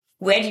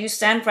where do you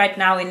stand right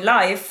now in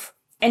life,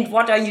 and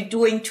what are you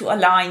doing to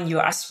align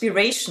your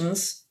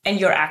aspirations and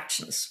your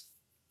actions?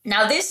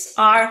 Now, these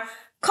are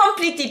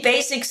completely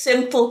basic,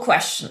 simple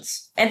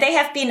questions, and they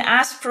have been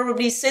asked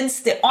probably since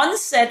the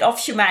onset of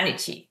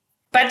humanity.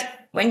 But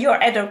when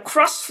you're at a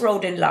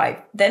crossroad in life,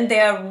 then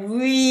they are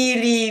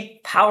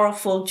really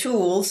powerful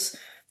tools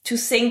to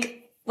think,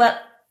 well,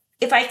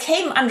 if I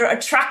came under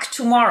a truck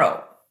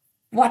tomorrow,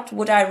 what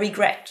would I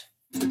regret?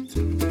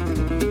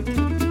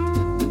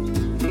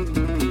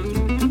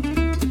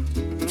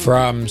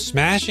 From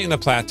Smashing the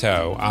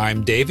Plateau,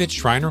 I'm David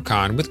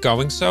Shriner-Cahn with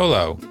Going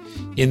Solo.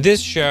 In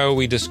this show,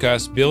 we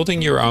discuss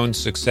building your own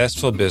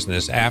successful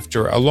business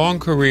after a long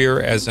career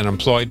as an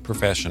employed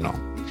professional.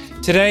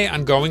 Today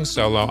on Going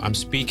Solo, I'm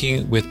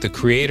speaking with the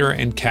creator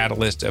and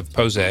catalyst of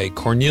Posey,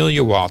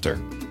 Cornelia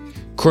Walter.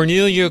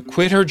 Cornelia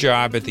quit her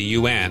job at the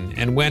UN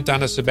and went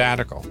on a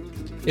sabbatical.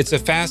 It's a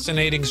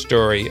fascinating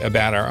story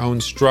about our own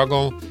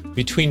struggle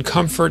between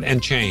comfort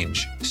and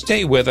change.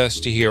 Stay with us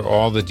to hear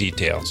all the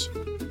details.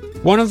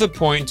 One of the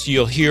points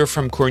you'll hear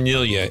from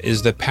Cornelia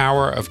is the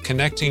power of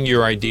connecting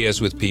your ideas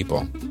with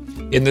people.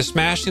 In the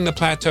Smashing the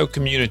Plateau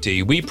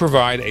community, we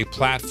provide a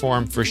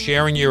platform for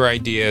sharing your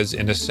ideas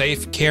in a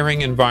safe,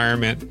 caring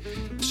environment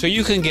so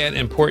you can get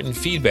important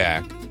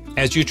feedback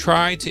as you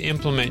try to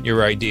implement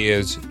your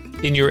ideas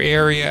in your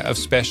area of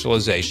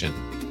specialization.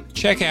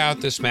 Check out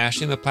the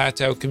Smashing the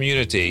Plateau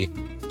community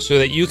so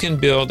that you can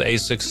build a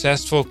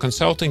successful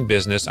consulting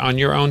business on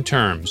your own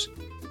terms,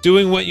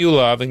 doing what you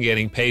love and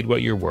getting paid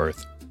what you're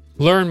worth.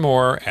 Learn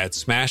more at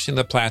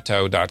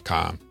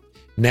smashingtheplateau.com.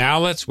 Now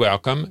let's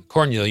welcome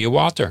Cornelia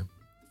Walter.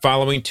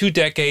 Following 2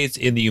 decades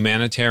in the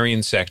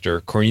humanitarian sector,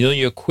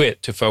 Cornelia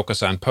quit to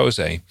focus on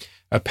Posey,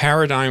 a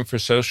paradigm for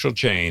social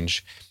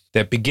change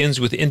that begins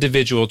with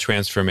individual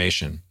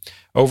transformation.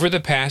 Over the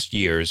past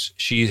years,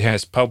 she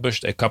has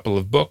published a couple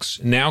of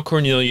books. Now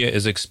Cornelia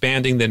is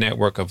expanding the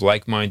network of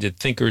like-minded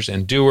thinkers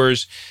and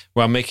doers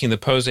while making the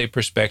Posey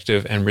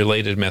perspective and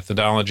related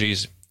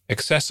methodologies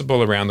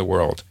accessible around the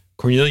world.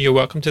 Cornelia,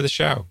 welcome to the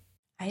show.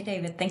 Hi,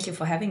 David. Thank you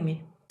for having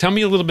me. Tell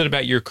me a little bit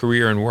about your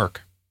career and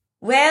work.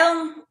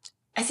 Well,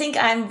 I think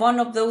I'm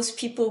one of those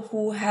people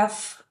who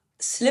have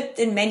slipped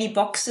in many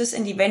boxes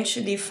and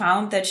eventually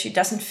found that she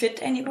doesn't fit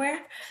anywhere.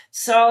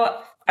 So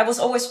I was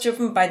always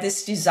driven by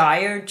this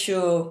desire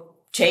to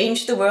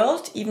change the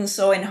world. Even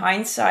so, in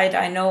hindsight,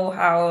 I know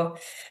how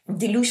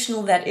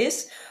delusional that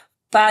is.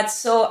 But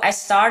so I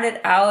started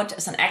out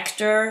as an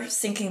actor,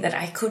 thinking that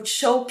I could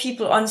show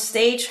people on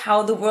stage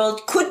how the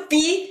world could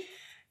be.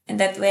 And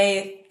that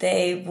way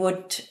they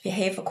would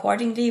behave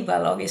accordingly.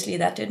 Well, obviously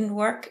that didn't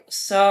work.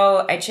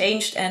 So I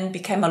changed and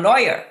became a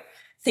lawyer,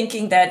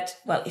 thinking that,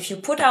 well, if you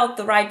put out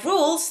the right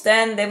rules,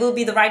 then there will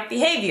be the right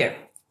behavior.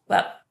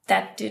 Well,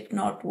 that did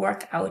not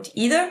work out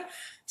either.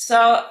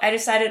 So I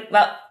decided,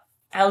 well,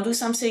 I'll do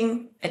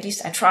something, at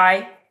least I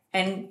try,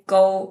 and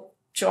go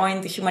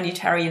join the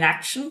humanitarian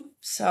action.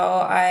 So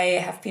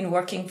I have been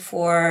working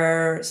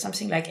for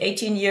something like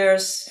 18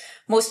 years,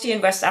 mostly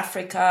in West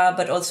Africa,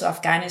 but also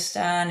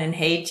Afghanistan and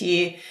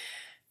Haiti.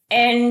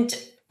 And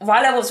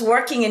while I was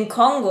working in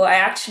Congo, I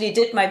actually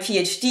did my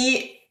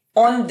PhD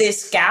on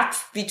this gap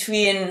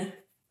between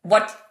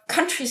what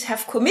countries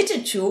have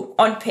committed to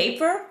on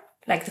paper,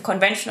 like the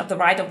Convention of the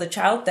Right of the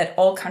Child that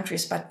all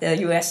countries but the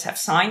US have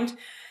signed,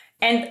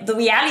 and the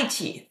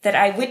reality that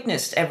I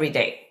witnessed every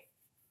day,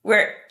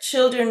 where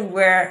children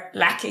were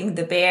lacking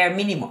the bare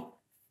minimum.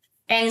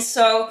 And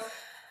so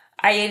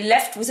I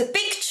left with a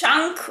big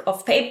chunk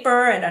of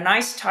paper and a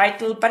nice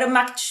title, but a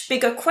much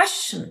bigger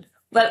question.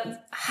 Well,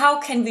 how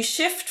can we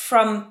shift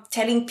from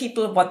telling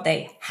people what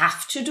they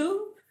have to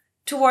do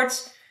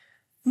towards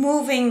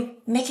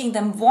making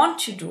them want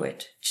to do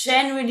it,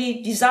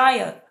 genuinely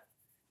desire?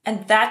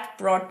 And that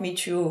brought me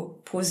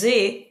to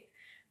Posey,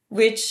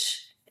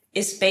 which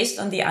is based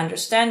on the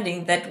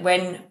understanding that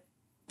when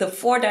the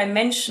 4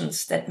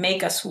 dimensions that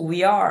make us who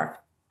we are,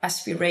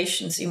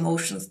 aspirations,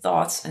 emotions,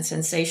 thoughts, and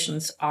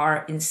sensations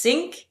are in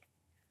sync,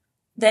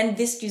 then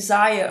this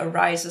desire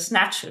arises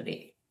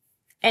naturally.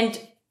 And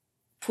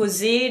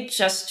Posey,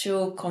 just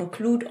to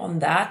conclude on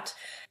that,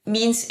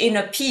 means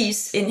inner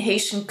peace in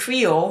Haitian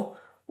Creole,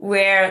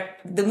 where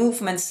the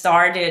movement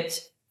started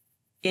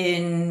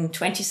in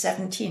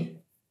 2017.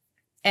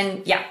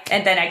 And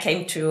then I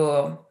came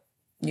to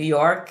New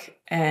York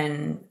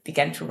and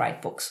began to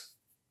write books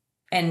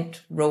and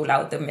roll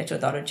out the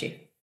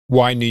methodology.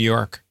 Why New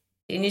York?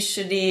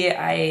 Initially,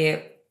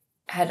 I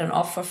had an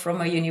offer from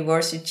a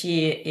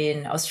university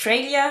in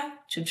Australia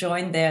to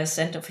join their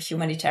Center for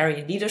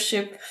Humanitarian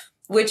Leadership,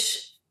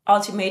 which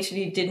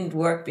ultimately didn't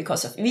work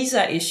because of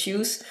visa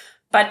issues.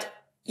 But,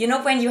 you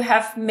know, when you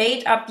have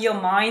made up your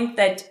mind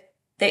that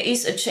there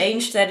is a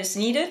change that is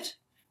needed.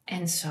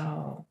 And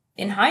so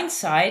in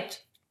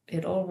hindsight,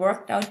 it all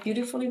worked out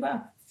beautifully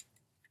well.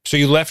 So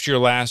you left your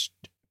last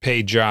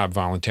paid job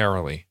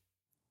voluntarily?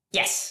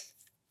 Yes,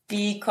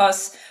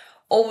 because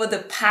over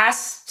the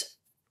past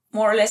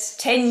more or less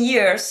 10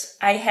 years,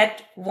 I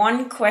had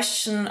one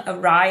question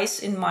arise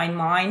in my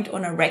mind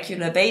on a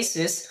regular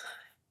basis.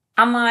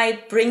 am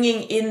I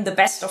bringing in the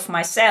best of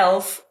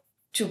myself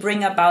to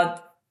bring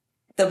about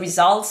the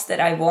results that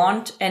I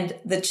want and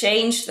the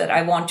change that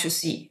I want to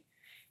see?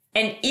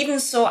 And even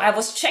so, I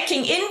was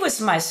checking in with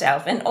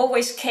myself and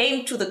always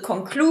came to the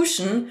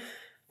conclusion,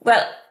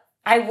 well,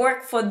 I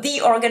work for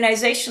the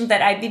organization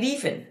that I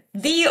believe in,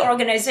 the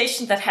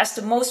organization that has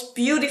the most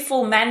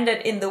beautiful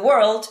mandate in the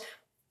world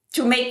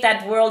to make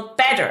that world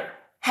better,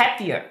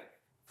 happier.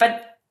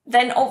 But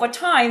then over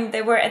time,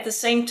 there were at the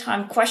same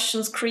time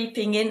questions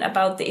creeping in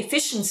about the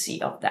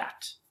efficiency of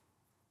that.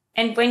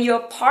 And when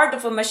you're part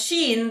of a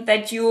machine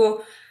that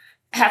you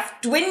have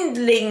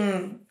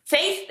dwindling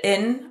faith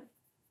in,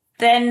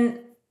 then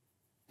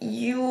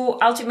you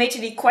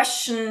ultimately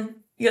question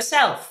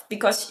yourself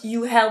because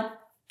you help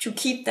to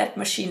keep that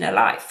machine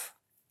alive.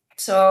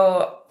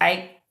 So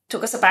I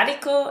took a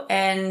sabbatical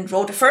and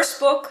wrote a first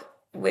book,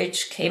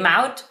 which came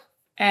out.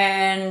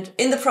 And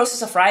in the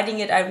process of writing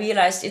it, I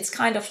realized it's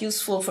kind of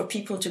useful for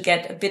people to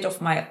get a bit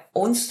of my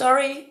own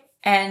story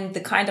and the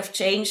kind of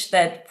change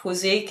that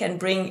Posé can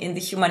bring in the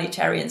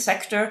humanitarian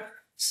sector.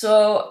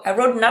 So I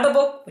wrote another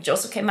book, which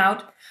also came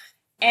out.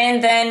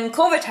 And then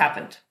COVID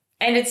happened.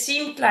 And it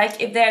seemed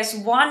like if there's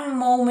one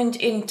moment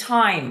in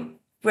time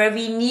where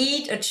we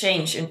need a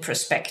change in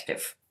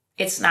perspective,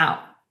 it's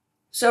now.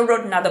 So I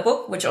wrote another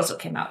book, which also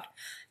came out.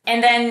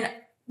 And then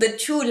the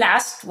two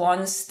last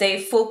ones,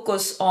 they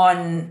focus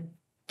on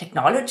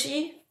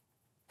technology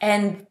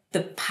and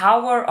the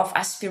power of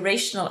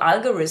aspirational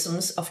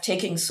algorithms of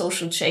taking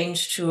social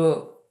change to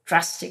a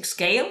drastic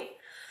scale.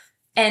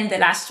 And the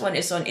last one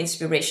is on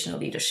inspirational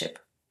leadership.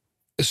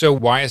 So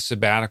why a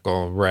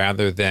sabbatical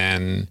rather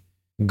than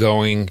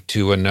going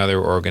to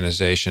another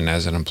organization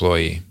as an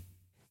employee?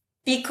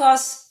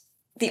 Because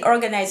the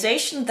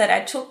organization that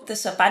I took the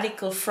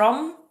sabbatical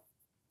from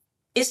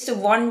is the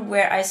one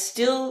where I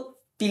still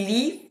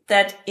believe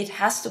that it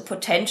has the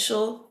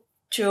potential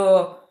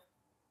to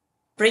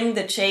bring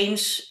the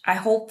change I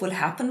hope will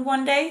happen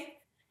one day.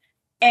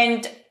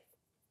 And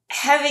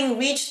having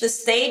reached the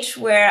stage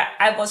where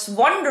I was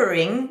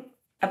wondering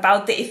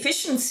about the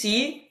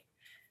efficiency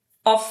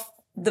of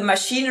the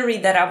machinery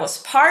that I was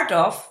part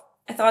of,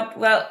 I thought,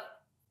 well,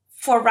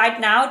 for right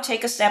now,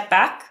 take a step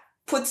back,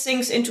 put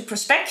things into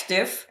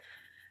perspective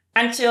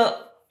until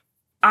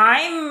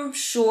I'm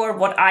sure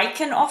what I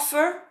can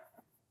offer,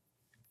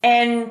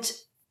 and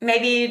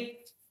maybe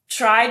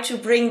try to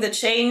bring the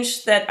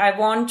change that I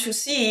want to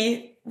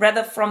see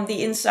rather from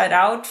the inside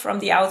out, from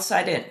the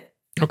outside in.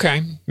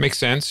 Okay, makes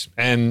sense.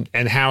 And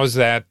how's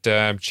that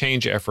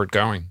change effort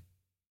going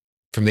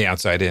from the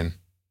outside in?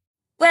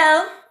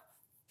 Well,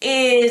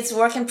 it's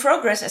work in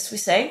progress, as we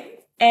say.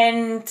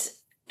 And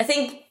I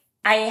think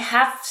I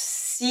have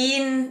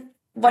seen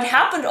what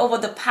happened over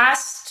the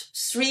past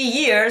 3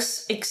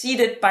 years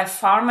exceeded by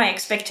far my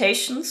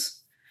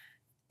expectations.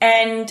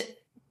 And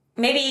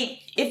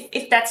maybe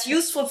if that's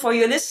useful for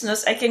your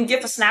listeners, I can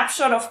give a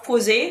snapshot of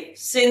Posé,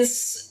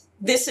 since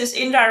this is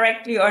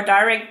indirectly or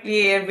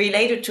directly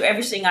related to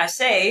everything I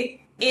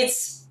say.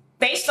 It's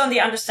based on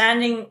the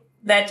understanding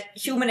that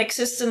human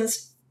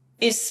existence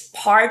is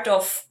part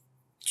of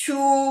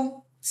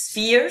two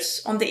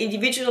spheres: on the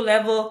individual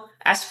level,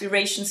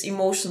 aspirations,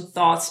 emotions,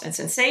 thoughts, and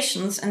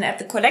sensations, and at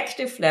the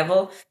collective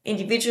level,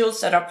 individuals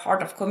that are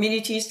part of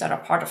communities, that are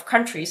part of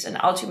countries, and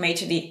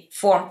ultimately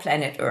form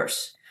planet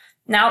Earth.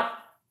 Now,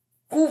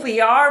 who we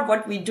are,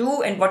 what we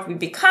do, and what we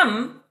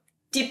become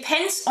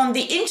depends on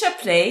the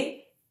interplay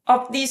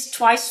of these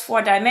twice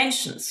four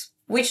dimensions,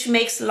 which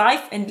makes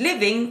life and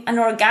living an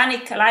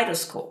organic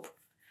kaleidoscope.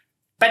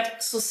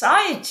 But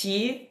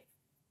society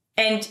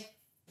and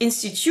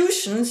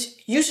institutions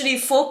usually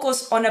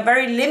focus on a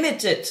very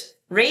limited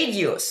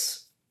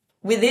radius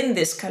within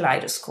this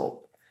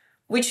kaleidoscope,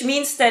 which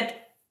means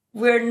that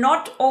we're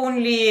not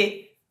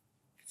only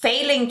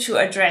failing to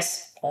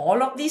address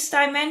all of these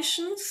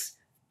dimensions,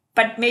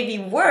 but maybe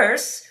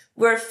worse,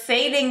 we're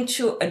failing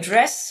to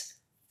address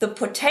the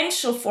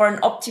potential for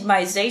an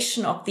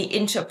optimization of the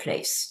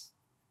interplays.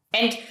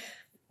 And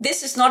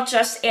this is not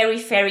just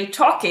airy-fairy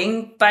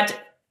talking, but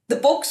the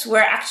books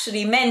were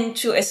actually meant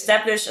to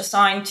establish a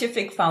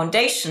scientific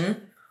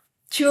foundation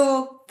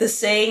to the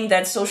saying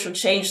that social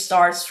change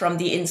starts from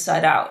the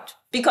inside out.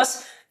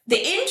 Because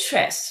the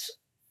interest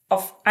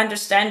of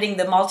understanding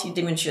the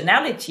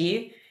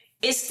multidimensionality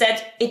is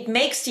that it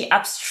makes the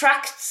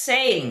abstract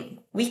saying,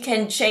 we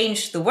can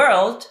change the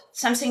world,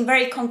 something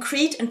very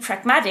concrete and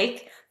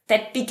pragmatic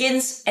that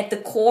begins at the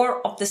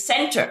core of the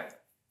center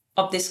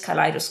of this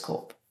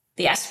kaleidoscope,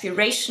 the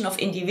aspiration of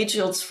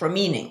individuals for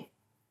meaning.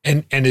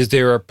 And is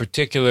there a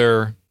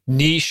particular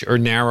niche or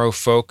narrow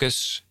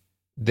focus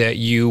that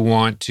you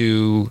want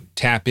to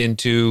tap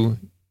into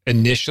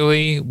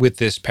initially with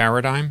this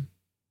paradigm?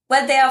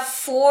 Well, there are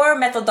 4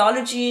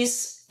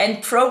 methodologies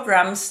and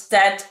programs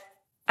that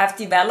I've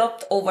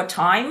developed over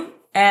time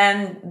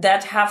and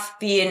that have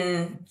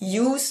been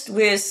used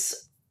with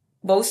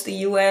both the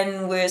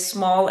UN, with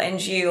small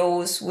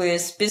NGOs,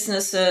 with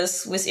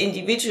businesses, with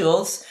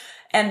individuals.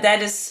 And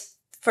that is,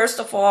 first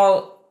of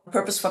all,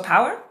 Purpose for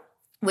Power,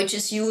 which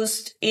is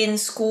used in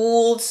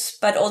schools,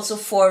 but also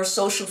for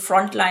social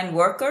frontline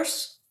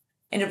workers.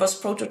 And it was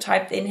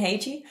prototyped in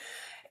Haiti,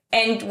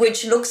 and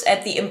which looks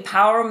at the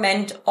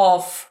empowerment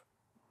of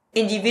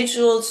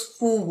individuals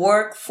who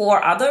work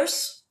for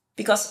others,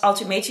 because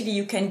ultimately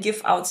you can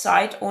give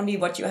outside only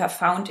what you have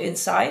found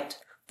inside.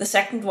 The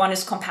second one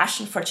is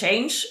compassion for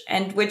change,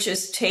 and which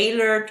is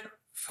tailored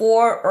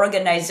for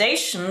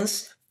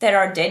organizations that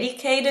are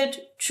dedicated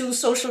to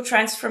social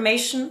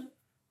transformation,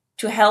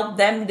 to help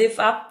them live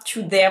up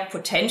to their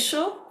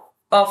potential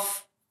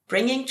of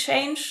bringing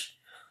change.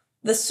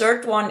 The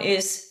third one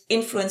is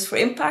influence for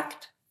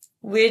impact,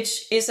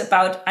 which is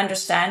about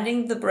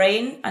understanding the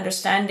brain,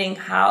 understanding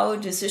how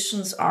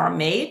decisions are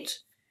made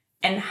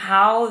and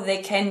how they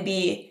can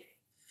be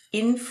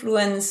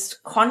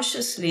influenced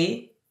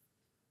consciously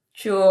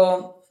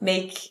to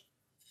make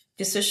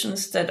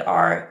decisions that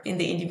are in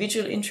the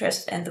individual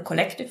interest and the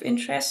collective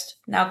interest.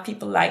 Now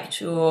people like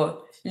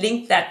to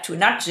link that to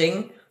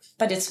nudging,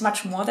 but it's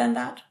much more than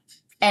that.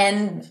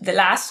 And the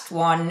last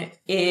one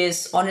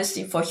is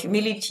honesty for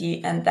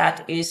humility, and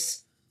that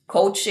is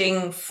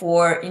coaching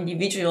for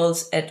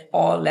individuals at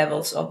all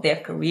levels of their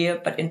career,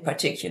 but in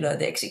particular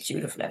the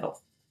executive level.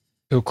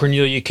 So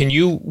Cornelia, can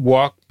you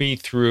walk me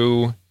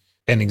through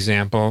an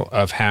example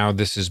of how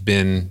this has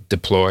been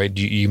deployed?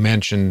 You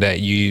mentioned that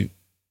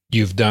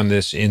you've done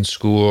this in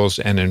schools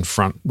and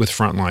with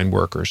frontline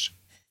workers.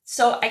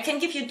 So I can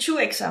give you two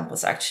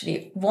examples,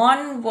 actually.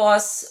 One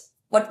was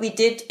what we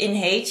did in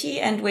Haiti,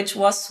 and which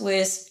was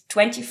with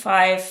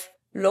 25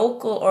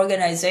 local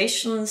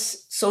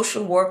organizations,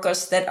 social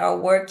workers that are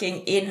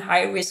working in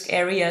high-risk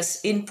areas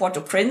in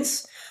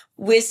Port-au-Prince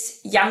with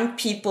young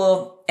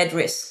people at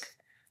risk.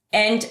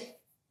 And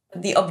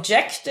the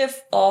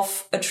objective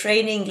of a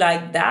training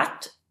like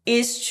that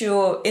is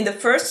to, in the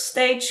first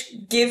stage,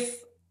 give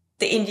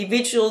the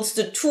individuals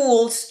the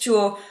tools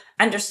to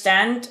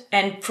understand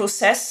and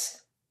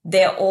process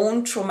their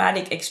own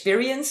traumatic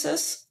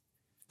experiences.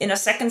 In a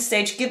second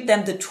stage, give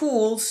them the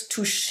tools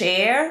to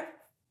share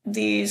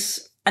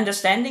these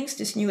understandings,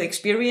 these new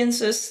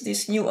experiences,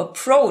 this new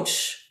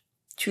approach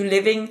to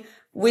living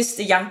with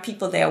the young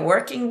people they are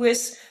working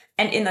with.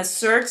 And in a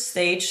third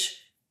stage,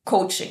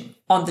 coaching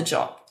on the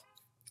job.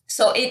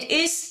 So it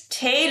is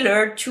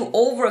tailored to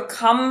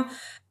overcome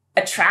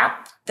a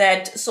trap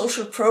that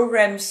social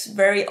programs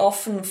very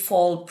often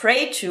fall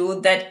prey to,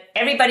 that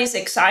everybody's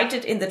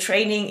excited in the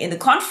training in the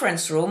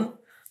conference room,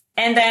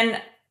 and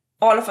then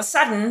all of a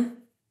sudden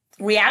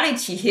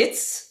reality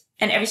hits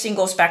and everything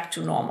goes back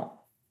to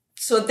normal.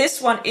 So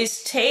this one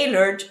is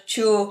tailored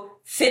to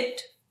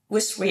fit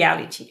with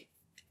reality.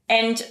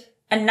 And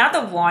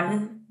another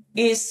one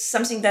is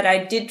something that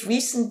I did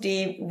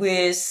recently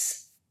with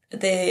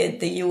the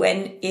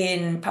UN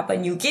in Papua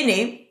New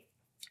Guinea,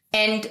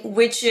 and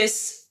which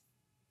is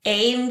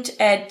aimed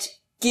at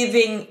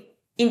giving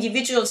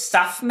individual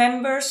staff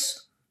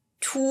members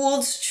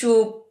tools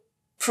to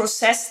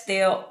process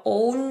their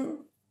own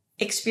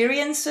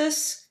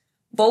experiences,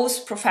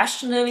 both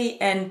professionally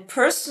and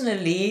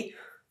personally,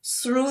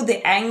 through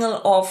the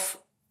angle of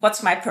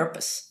what's my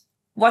purpose?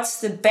 What's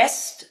the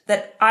best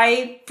that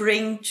I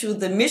bring to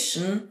the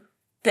mission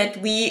that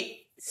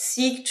we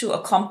seek to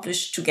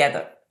accomplish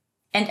together?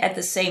 And at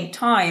the same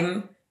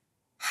time,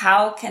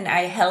 how can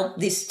I help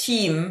this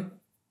team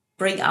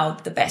bring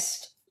out the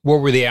best?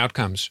 What were the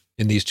outcomes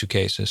in these two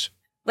cases?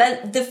 Well,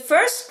 the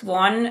first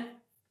one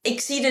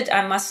exceeded,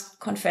 I must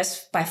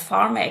confess, by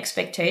far my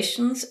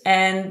expectations.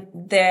 And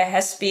there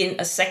has been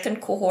a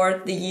second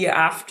cohort the year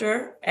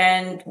after.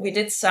 And we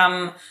did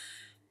some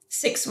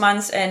 6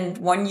 months and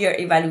 1 year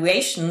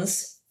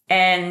evaluations.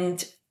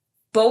 And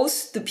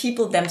both the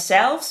people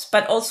themselves,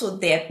 but also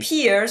their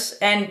peers,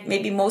 and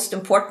maybe most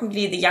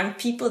importantly, the young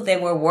people they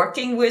were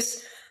working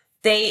with,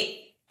 they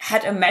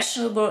had a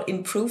measurable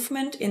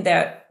improvement in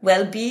their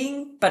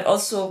well-being, but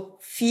also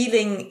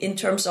feeling in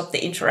terms of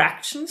the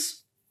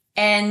interactions.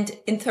 And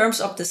in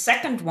terms of the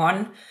second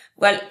one,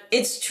 well,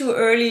 it's too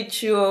early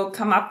to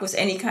come up with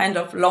any kind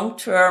of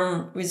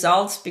long-term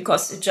results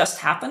because it just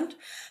happened.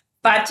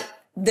 But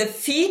the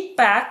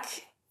feedback,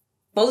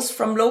 both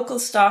from local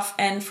staff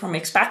and from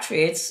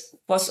expatriates,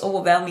 was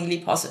overwhelmingly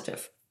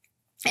positive.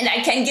 And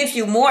I can give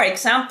you more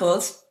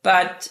examples,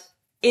 but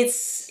it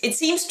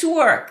seems to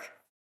work.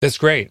 That's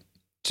great.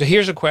 So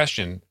here's a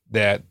question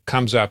that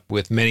comes up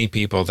with many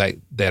people that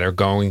are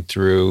going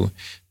through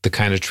the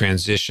kind of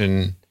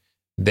transition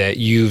that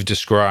you've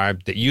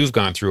described, that you've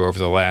gone through over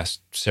the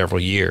last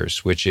several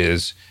years, which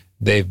is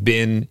they've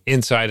been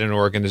inside an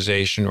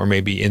organization or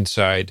maybe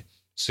inside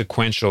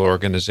sequential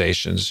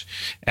organizations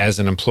as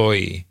an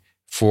employee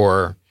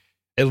for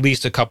at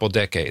least a couple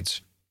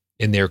decades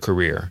in their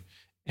career.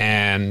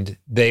 And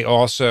they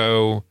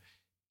also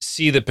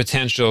see the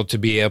potential to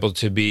be able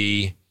to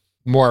be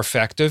more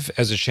effective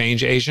as a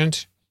change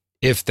agent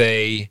if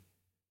they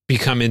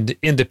become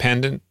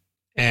independent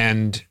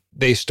and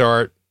they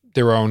start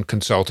their own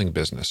consulting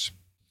business.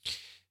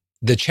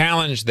 The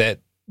challenge that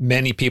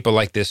many people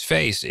like this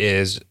face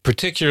is,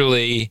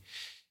 particularly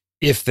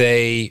if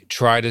they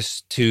try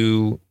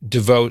to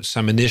devote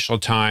some initial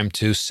time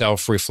to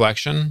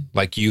self-reflection,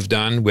 like you've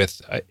done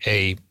with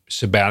a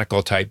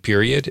sabbatical type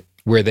period,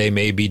 where they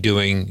may be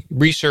doing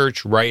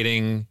research,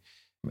 writing,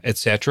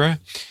 etc.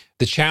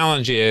 The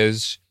challenge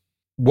is,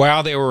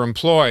 while they were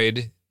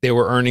employed, they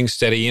were earning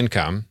steady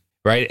income,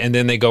 right? And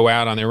then they go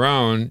out on their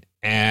own.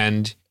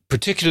 And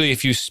particularly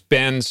if you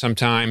spend some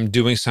time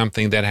doing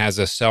something that has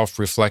a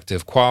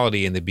self-reflective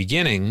quality in the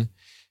beginning,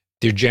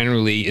 there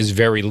generally is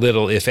very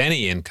little, if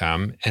any,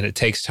 income. And it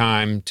takes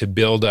time to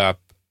build up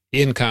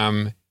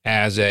income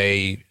as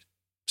a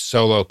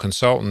solo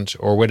consultant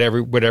or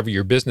whatever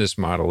your business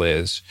model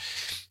is.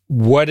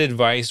 What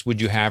advice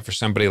would you have for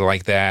somebody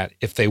like that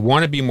if they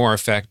want to be more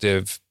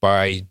effective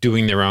by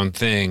doing their own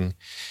thing?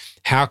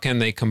 How can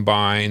they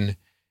combine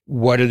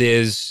what it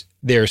is,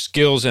 their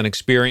skills and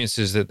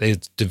experiences that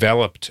they've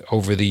developed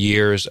over the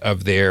years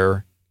of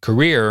their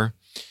career,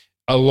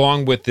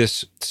 along with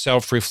this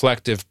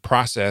self-reflective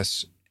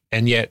process,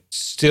 and yet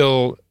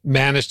still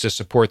manage to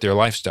support their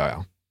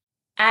lifestyle?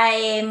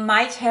 I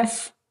might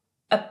have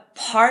a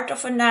part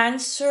of an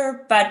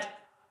answer, but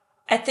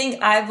I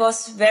think I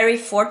was very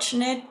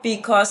fortunate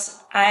because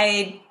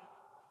I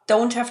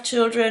don't have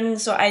children,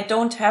 so I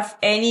don't have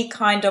any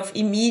kind of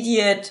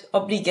immediate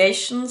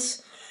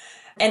obligations.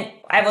 And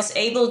I was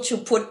able to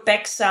put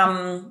back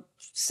some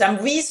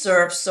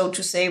reserves, so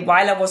to say,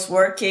 while I was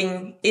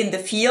working in the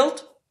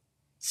field.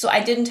 So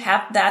I didn't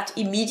have that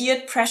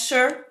immediate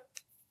pressure.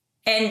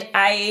 And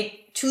I,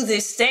 to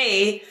this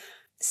day,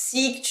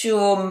 seek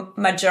to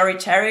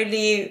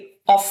majoritarily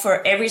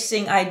offer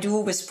everything I do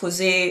with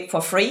Posé for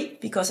free,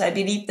 because I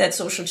believe that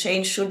social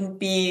change shouldn't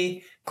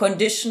be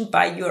conditioned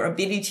by your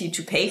ability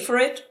to pay for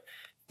it.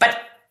 But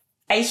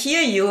I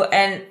hear you,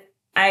 and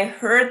I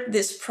heard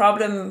this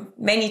problem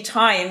many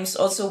times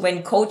also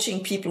when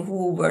coaching people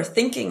who were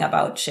thinking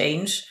about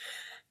change.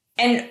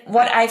 And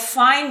what I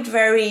find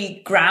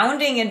very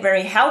grounding and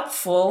very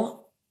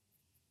helpful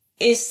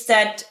is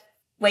that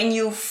when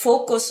you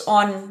focus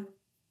on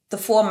the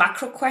 4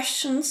 macro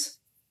questions,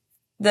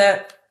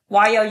 the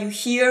why are you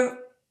here?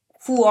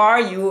 Who are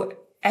you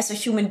as a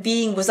human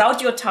being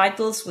without your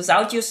titles,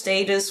 without your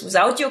status,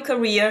 without your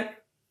career?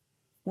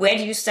 Where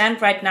do you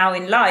stand right now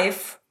in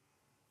life?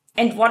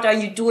 And what are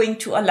you doing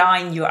to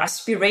align your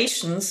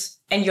aspirations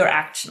and your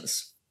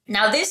actions?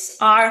 Now, these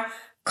are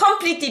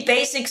completely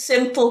basic,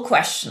 simple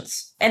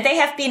questions, and they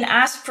have been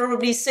asked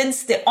probably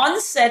since the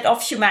onset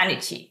of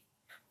humanity.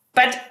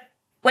 But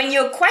when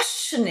you're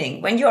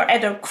questioning, when you're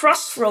at a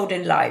crossroad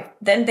in life,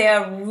 then they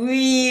are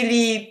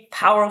really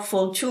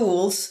powerful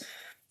tools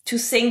to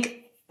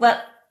think,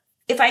 well,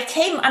 if I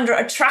came under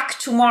a truck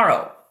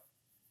tomorrow,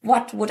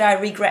 what would I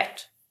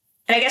regret?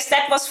 And I guess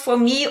that was for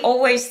me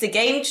always the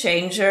game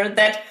changer,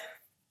 that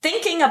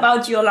thinking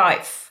about your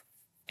life,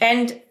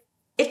 and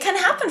it can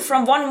happen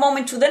from one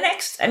moment to the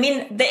next. I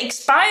mean, the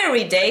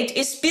expiry date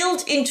is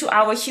built into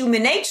our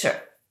human nature.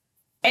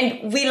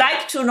 And we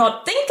like to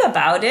not think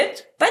about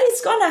it, but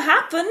it's going to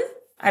happen,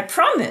 I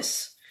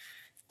promise.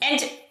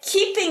 And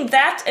keeping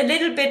that a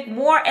little bit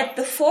more at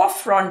the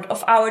forefront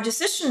of our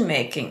decision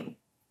making,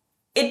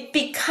 it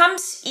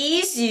becomes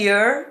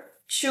easier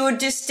to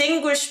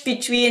distinguish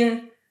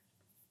between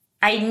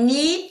I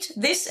need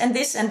this and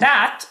this and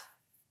that,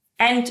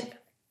 and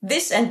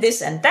this and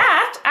this and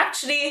that.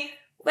 Actually,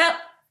 well,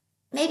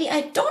 maybe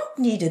I don't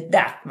need it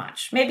that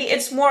much. Maybe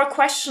it's more a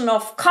question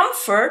of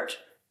comfort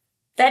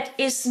that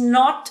is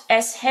not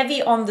as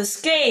heavy on the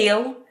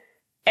scale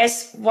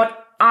as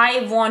what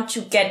I want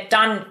to get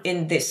done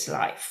in this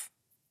life.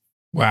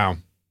 Wow.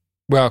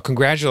 Well,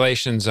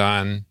 congratulations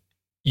on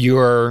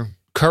your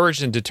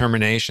courage and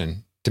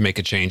determination to make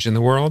a change in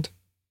the world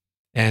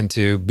and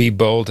to be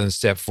bold and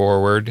step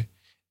forward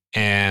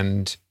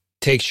and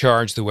take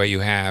charge the way you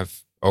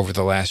have over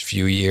the last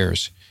few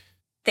years.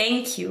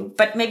 Thank you.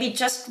 But maybe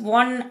just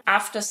one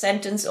after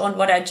sentence on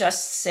what I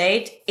just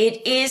said.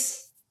 It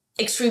is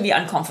extremely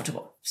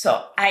uncomfortable.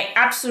 So I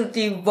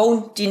absolutely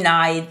won't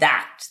deny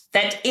that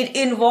it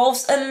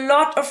involves a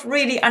lot of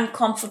really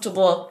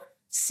uncomfortable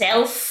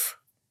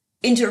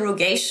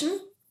self-interrogation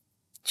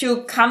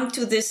to come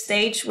to this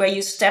stage where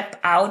you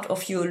step out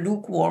of your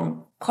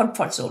lukewarm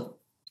comfort zone.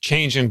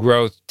 Change and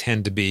growth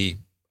tend to be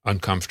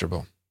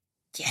uncomfortable.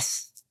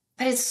 Yes,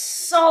 but it's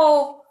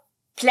so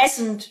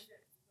pleasant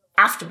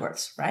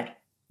afterwards, right?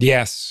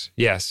 Yes.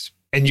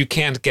 And you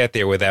can't get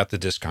there without the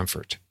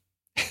discomfort.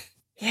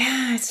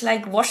 Yeah, it's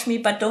like wash me,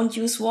 but don't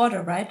use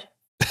water, right?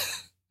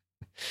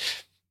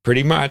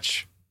 Pretty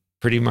much.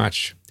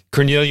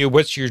 Cornelia,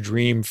 what's your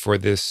dream for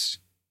this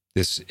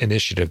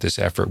initiative, this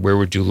effort? Where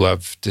would you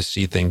love to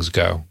see things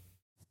go?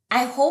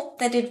 I hope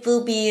that it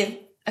will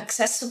be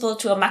accessible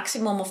to a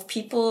maximum of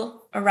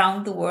people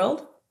around the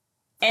world,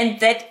 and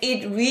that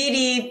it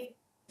really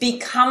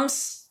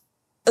becomes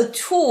a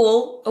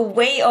tool, a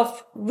way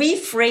of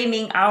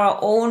reframing our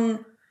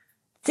own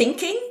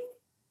thinking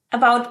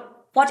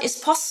about what is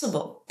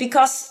possible.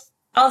 Because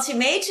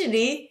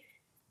ultimately,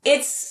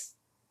 it's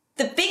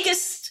the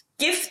biggest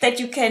gift that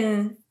you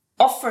can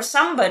offer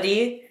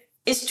somebody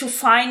is to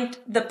find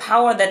the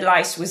power that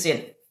lies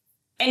within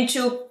and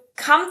to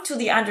come to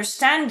the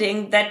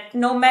understanding that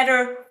no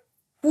matter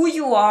who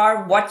you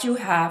are, what you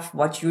have,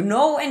 what you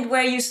know, and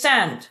where you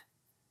stand,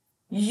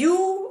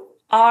 you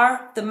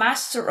are the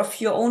master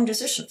of your own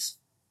decisions.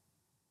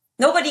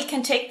 Nobody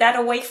can take that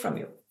away from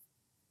you.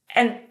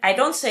 And I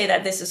don't say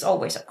that this is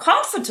always a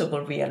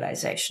comfortable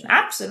realization.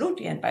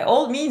 Absolutely. And by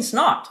all means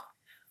not.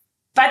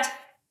 But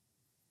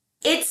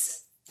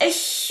it's a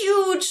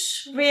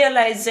huge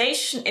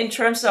realization in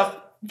terms of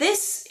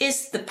this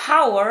is the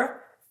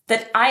power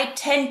that I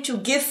tend to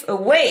give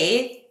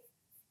away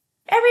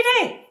every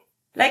day.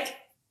 Like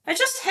I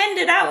just hand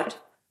it out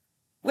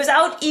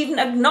without even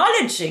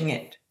acknowledging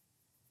it.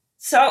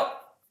 So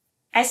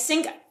I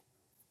think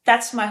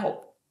that's my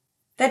hope.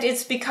 That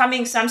it's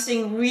becoming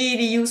something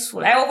really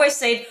useful. I always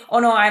say, oh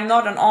no, I'm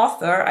not an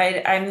author.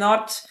 I'm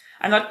not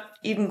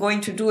even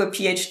going to do a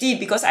PhD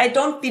because I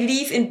don't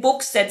believe in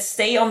books that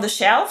stay on the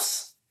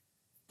shelves.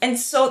 And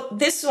so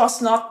this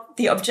was not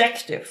the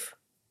objective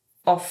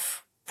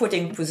of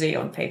putting Posé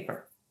on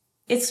paper.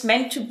 It's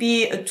meant to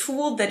be a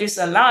tool that is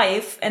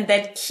alive and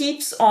that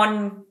keeps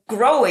on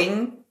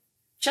growing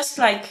just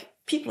like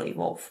people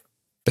evolve.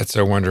 That's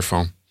so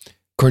wonderful.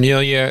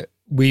 Cornelia,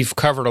 we've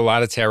covered a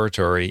lot of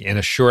territory in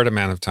a short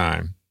amount of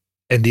time,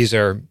 and these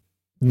are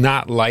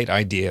not light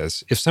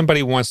ideas. If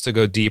somebody wants to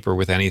go deeper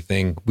with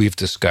anything we've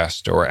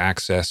discussed or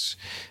access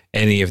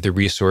any of the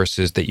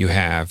resources that you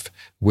have,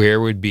 where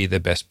would be the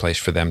best place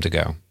for them to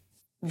go?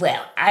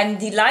 Well, I'm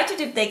delighted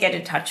if they get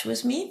in touch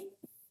with me.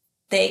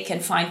 They can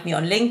find me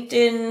on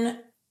LinkedIn.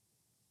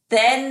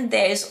 Then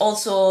there is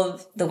also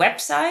the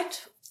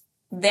website.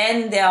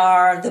 Then there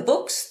are the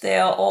books. They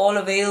are all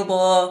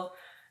available,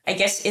 I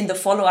guess, in the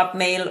follow-up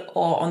mail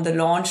or on the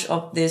launch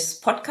of this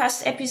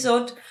podcast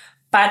episode.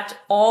 But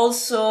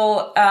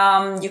also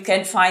you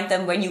can find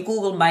them when you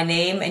Google my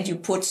name and you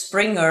put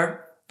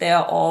Springer. They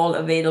are all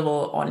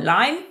available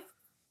online.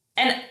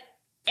 And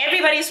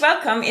everybody is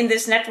welcome in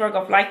this network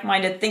of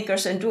like-minded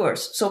thinkers and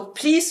doers. So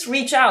please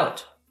reach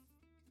out.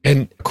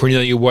 And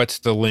Cornelia, what's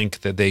the link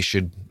that they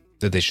should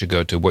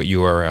go to? What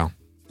URL?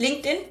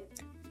 LinkedIn.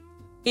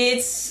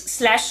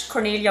 It's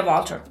 /Cornelia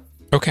Walter.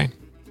 Okay,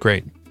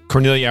 great.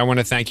 Cornelia, I want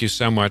to thank you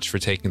so much for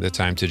taking the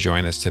time to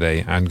join us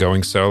today on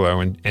Going Solo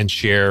and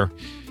share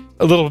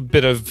a little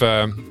bit of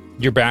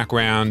your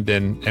background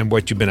and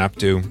what you've been up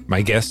to.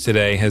 My guest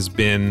today has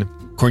been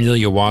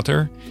Cornelia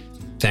Walter.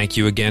 Thank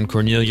you again,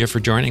 Cornelia, for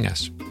joining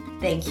us.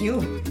 Thank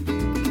you.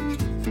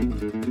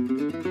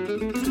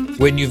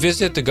 When you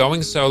visit the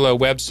Going Solo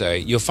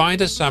website, you'll find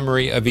a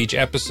summary of each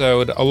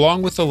episode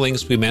along with the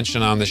links we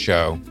mention on the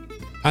show.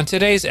 On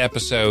today's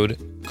episode,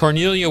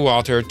 Cornelia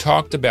Walter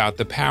talked about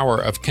the power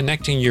of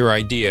connecting your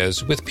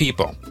ideas with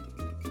people.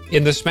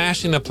 In the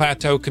Smashing the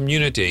Plateau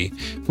community,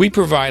 we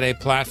provide a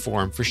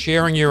platform for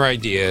sharing your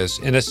ideas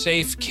in a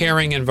safe,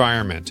 caring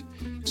environment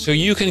so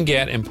you can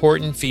get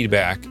important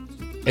feedback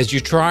as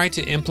you try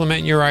to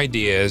implement your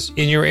ideas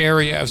in your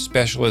area of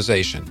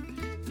specialization.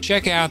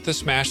 Check out the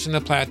Smashing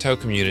the Plateau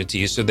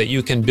community so that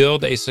you can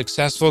build a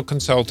successful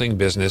consulting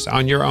business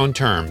on your own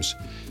terms,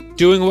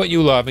 doing what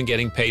you love and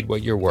getting paid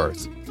what you're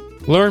worth.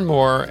 Learn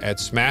more at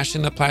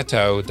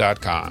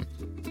smashingtheplateau.com.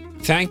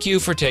 Thank you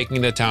for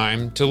taking the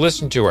time to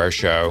listen to our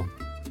show.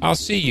 I'll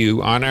see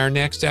you on our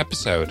next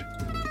episode.